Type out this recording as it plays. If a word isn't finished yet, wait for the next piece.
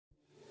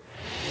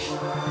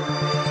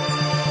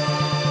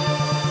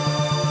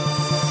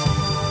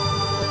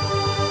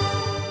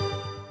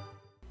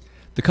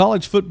The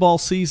college football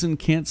season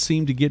can't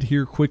seem to get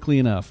here quickly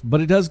enough, but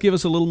it does give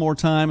us a little more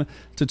time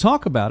to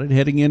talk about it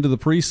heading into the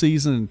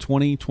preseason in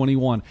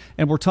 2021.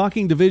 And we're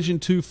talking Division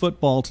II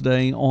football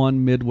today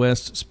on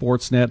Midwest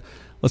Sportsnet.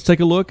 Let's take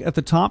a look at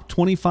the top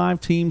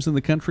 25 teams in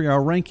the country,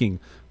 our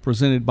ranking,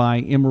 presented by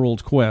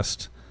Emerald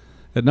Quest.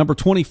 At number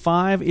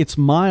 25, it's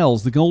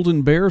Miles. The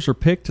Golden Bears are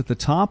picked at the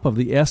top of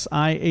the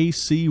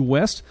SIAC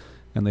West,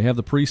 and they have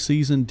the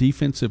preseason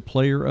Defensive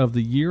Player of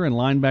the Year and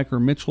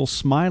linebacker Mitchell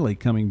Smiley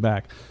coming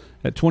back.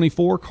 At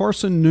 24,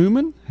 Carson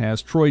Newman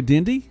has Troy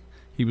Dendy.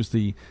 He was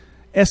the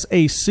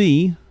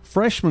SAC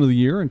Freshman of the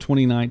Year in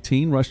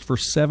 2019, rushed for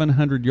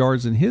 700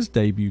 yards in his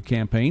debut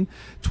campaign.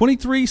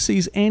 23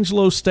 sees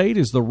Angelo State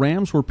as the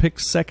Rams were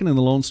picked second in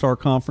the Lone Star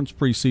Conference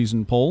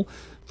preseason poll.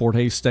 Fort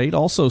Hays State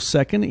also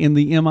second in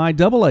the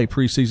MIAA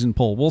preseason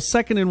poll. Well,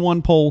 second in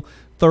one poll,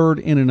 third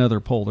in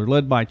another poll. They're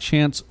led by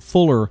Chance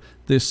Fuller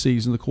this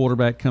season, the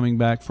quarterback coming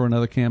back for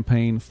another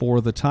campaign for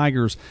the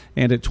Tigers.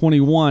 And at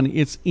 21,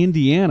 it's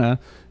Indiana,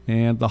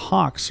 and the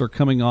Hawks are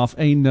coming off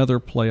another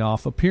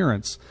playoff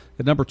appearance.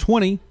 At number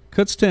 20,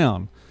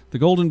 Kutztown. The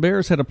Golden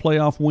Bears had a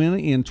playoff win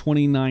in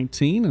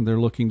 2019, and they're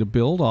looking to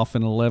build off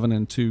an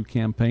 11-2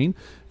 campaign.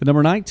 At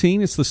number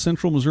 19, it's the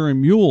Central Missouri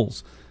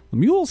Mules. The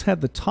Mules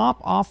had the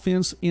top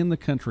offense in the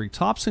country,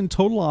 tops in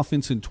total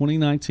offense in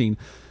 2019,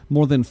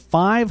 more than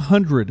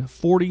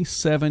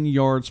 547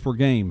 yards per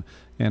game.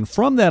 And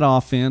from that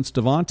offense,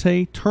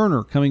 Devontae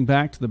Turner coming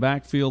back to the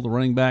backfield, the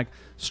running back,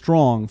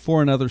 strong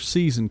for another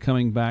season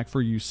coming back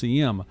for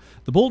UCM.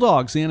 The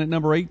Bulldogs in at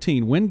number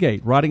 18,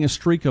 Wingate, riding a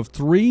streak of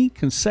 3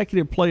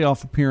 consecutive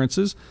playoff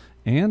appearances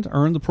and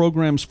earned the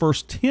program's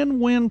first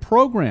 10-win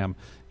program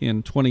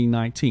in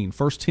 2019,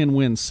 first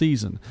 10-win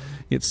season.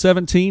 At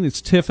 17,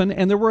 it's Tiffin,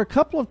 and there were a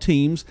couple of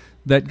teams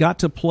that got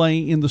to play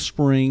in the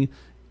spring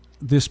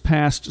this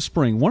past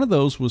spring. One of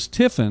those was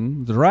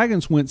Tiffin. The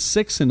Dragons went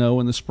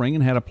 6-0 in the spring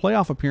and had a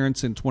playoff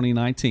appearance in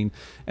 2019.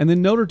 And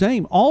then Notre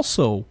Dame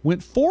also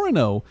went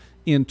 4-0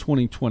 in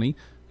 2020.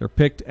 They're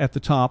picked at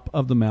the top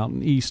of the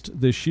Mountain East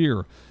this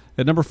year.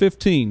 At number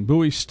 15,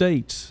 Bowie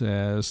State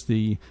as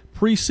the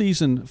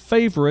preseason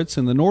favorites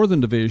in the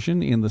Northern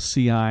Division in the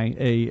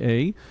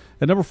CIAA.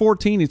 At number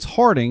 14, it's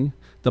Harding.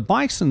 The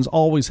Bisons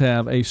always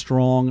have a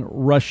strong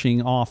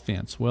rushing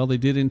offense. Well, they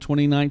did in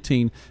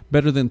 2019,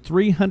 better than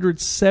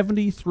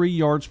 373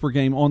 yards per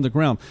game on the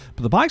ground.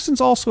 But the Bisons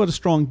also had a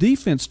strong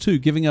defense, too,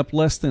 giving up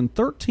less than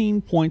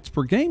 13 points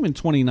per game in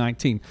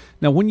 2019.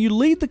 Now, when you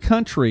lead the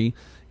country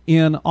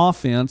in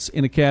offense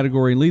in a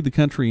category and lead the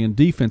country in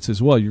defense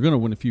as well, you're going to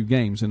win a few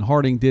games, and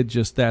Harding did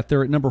just that.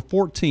 They're at number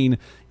 14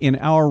 in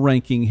our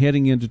ranking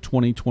heading into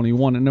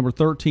 2021. At number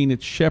 13,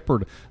 it's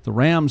Shepherd. The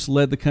Rams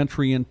led the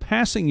country in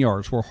passing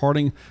yards, where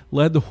Harding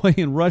led the way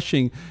in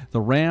rushing.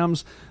 The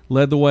Rams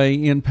led the way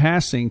in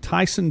passing.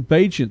 Tyson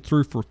Bagent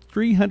threw for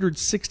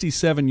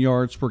 367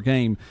 yards per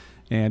game,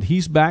 and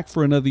he's back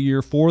for another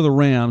year for the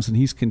Rams, and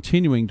he's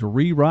continuing to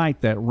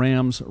rewrite that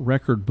Rams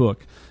record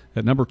book.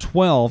 At number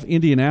 12,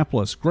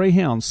 Indianapolis.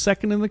 Greyhounds,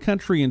 second in the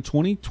country in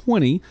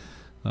 2020,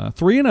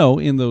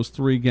 3-0 in those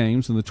 3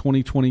 games in the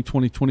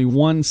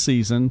 2020-2021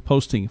 season,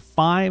 posting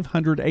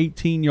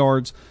 518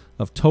 yards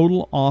of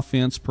total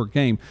offense per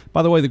game.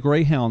 By the way, the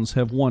Greyhounds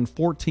have won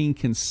 14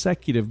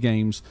 consecutive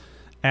games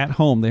at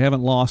home. They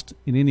haven't lost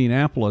in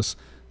Indianapolis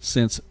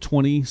since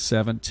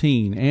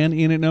 2017. And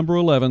in at number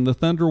 11, the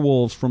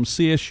Thunderwolves from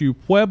CSU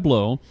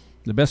Pueblo,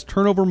 the best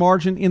turnover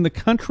margin in the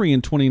country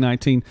in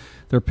 2019.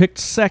 They're picked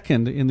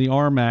second in the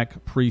RMAC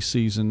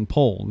preseason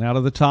poll. Now to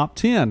the top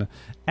 10.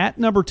 At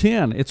number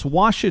 10, it's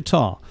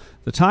Ouachita.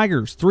 The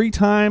Tigers,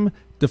 3-time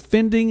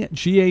defending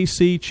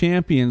GAC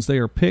champions. They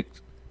are picked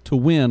to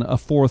win a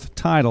 4th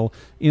title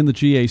in the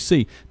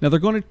GAC. Now they're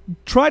going to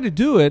try to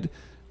do it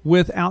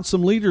without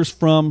some leaders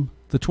from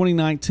the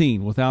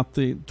 2019, without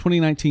the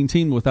 2019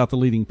 team, without the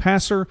leading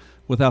passer,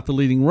 without the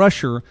leading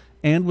rusher,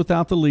 and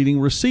without the leading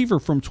receiver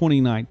from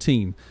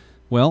 2019.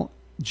 Well,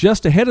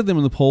 just ahead of them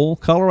in the poll,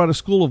 Colorado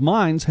School of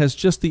Mines has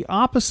just the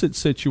opposite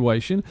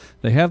situation.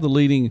 They have the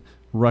leading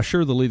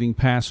rusher, the leading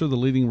passer, the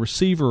leading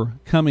receiver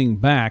coming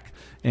back,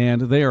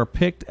 and they are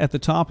picked at the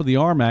top of the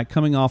RMAC,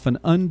 coming off an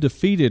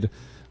undefeated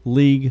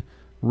league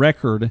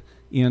record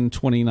in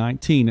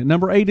 2019. At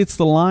number 8, it's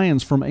the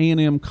Lions from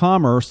A&M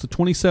Commerce. The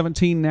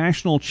 2017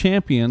 national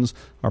champions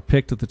are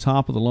picked at the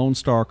top of the Lone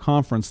Star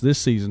Conference this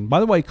season. By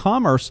the way,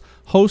 Commerce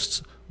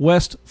hosts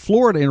West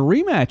Florida in a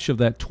rematch of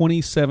that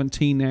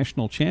 2017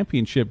 national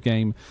championship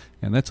game,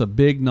 and that's a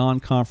big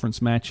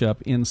non-conference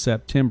matchup in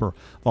September.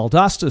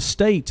 Valdosta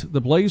State,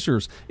 the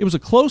Blazers, it was a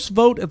close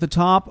vote at the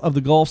top of the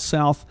Gulf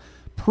South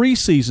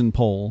preseason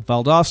poll.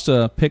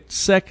 Valdosta picked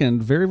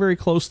second, very, very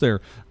close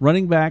there.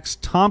 Running backs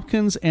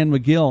Tompkins and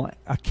McGill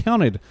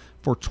accounted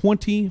for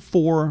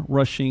 24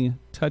 rushing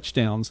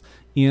touchdowns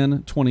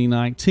in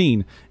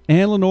 2019.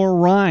 And Lenore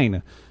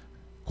Rhine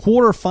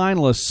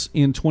quarterfinalists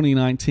in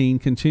 2019,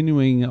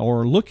 continuing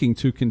or looking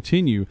to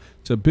continue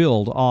to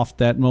build off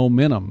that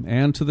momentum.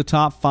 And to the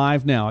top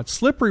 5 now. At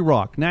Slippery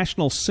Rock,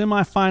 national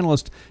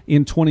semifinalist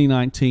in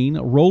 2019,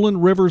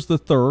 Roland Rivers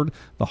III,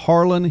 the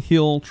Harlan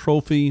Hill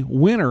Trophy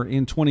winner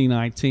in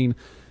 2019.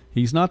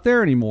 He's not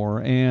there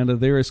anymore, and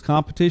there is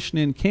competition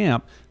in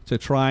camp to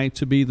try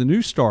to be the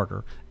new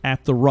starter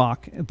at the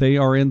Rock. They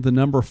are in the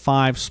number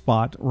 5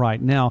 spot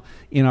right now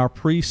in our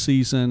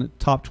preseason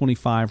top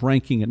 25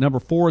 ranking. At number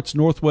 4, it's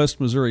Northwest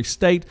Missouri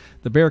State.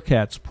 The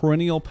Bearcats,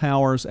 perennial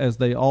powers as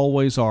they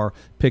always are,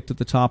 picked at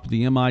the top of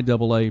the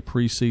MIAA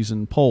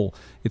preseason poll.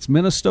 It's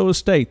Minnesota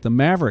State, the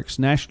Mavericks,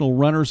 national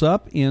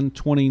runners-up in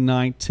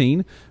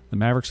 2019. The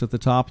Mavericks at the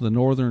top of the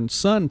Northern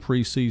Sun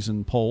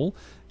preseason poll.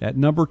 At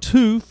number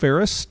 2,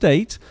 Ferris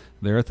State.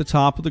 They're at the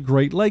top of the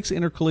Great Lakes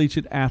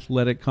Intercollegiate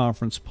Athletic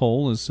Conference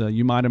poll, as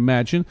you might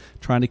imagine,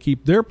 trying to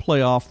keep their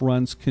playoff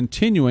runs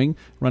continuing.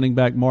 Running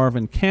back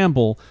Marvin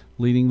Campbell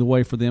leading the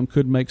way for them,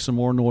 could make some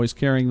more noise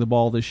carrying the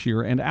ball this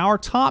year. And our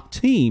top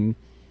team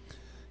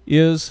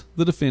is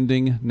the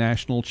defending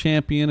national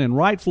champion, and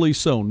rightfully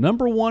so.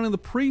 Number 1 in the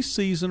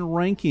preseason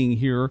ranking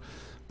here,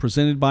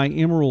 presented by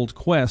Emerald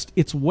Quest.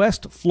 It's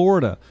West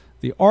Florida,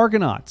 the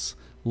Argonauts,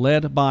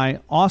 led by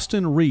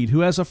Austin Reed,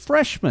 who as a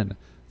freshman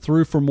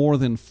threw for more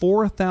than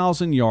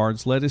 4,000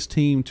 yards, led his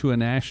team to a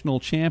national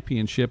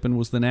championship, and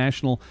was the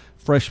National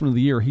Freshman of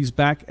the Year. He's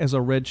back as a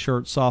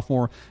redshirt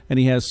sophomore, and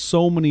he has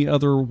so many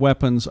other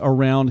weapons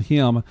around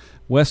him.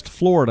 West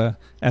Florida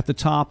at the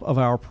top of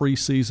our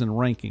preseason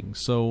rankings.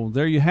 So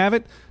there you have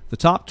it, the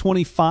top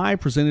 25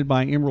 presented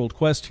by Emerald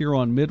Quest here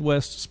on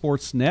Midwest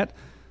Sports Net.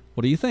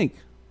 What do you think?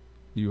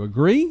 Do you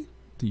agree?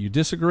 Do you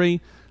disagree?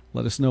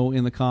 Let us know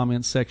in the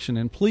comments section,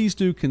 and please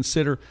do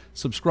consider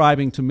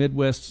subscribing to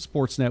Midwest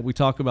Sports Net. We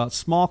talk about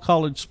small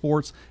college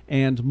sports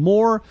and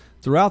more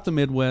throughout the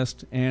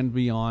Midwest and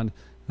beyond.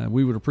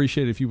 We would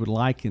appreciate it if you would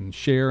like and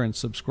share and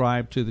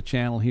subscribe to the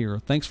channel here.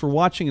 Thanks for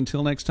watching.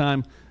 Until next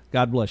time,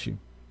 God bless you.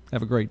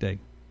 Have a great day.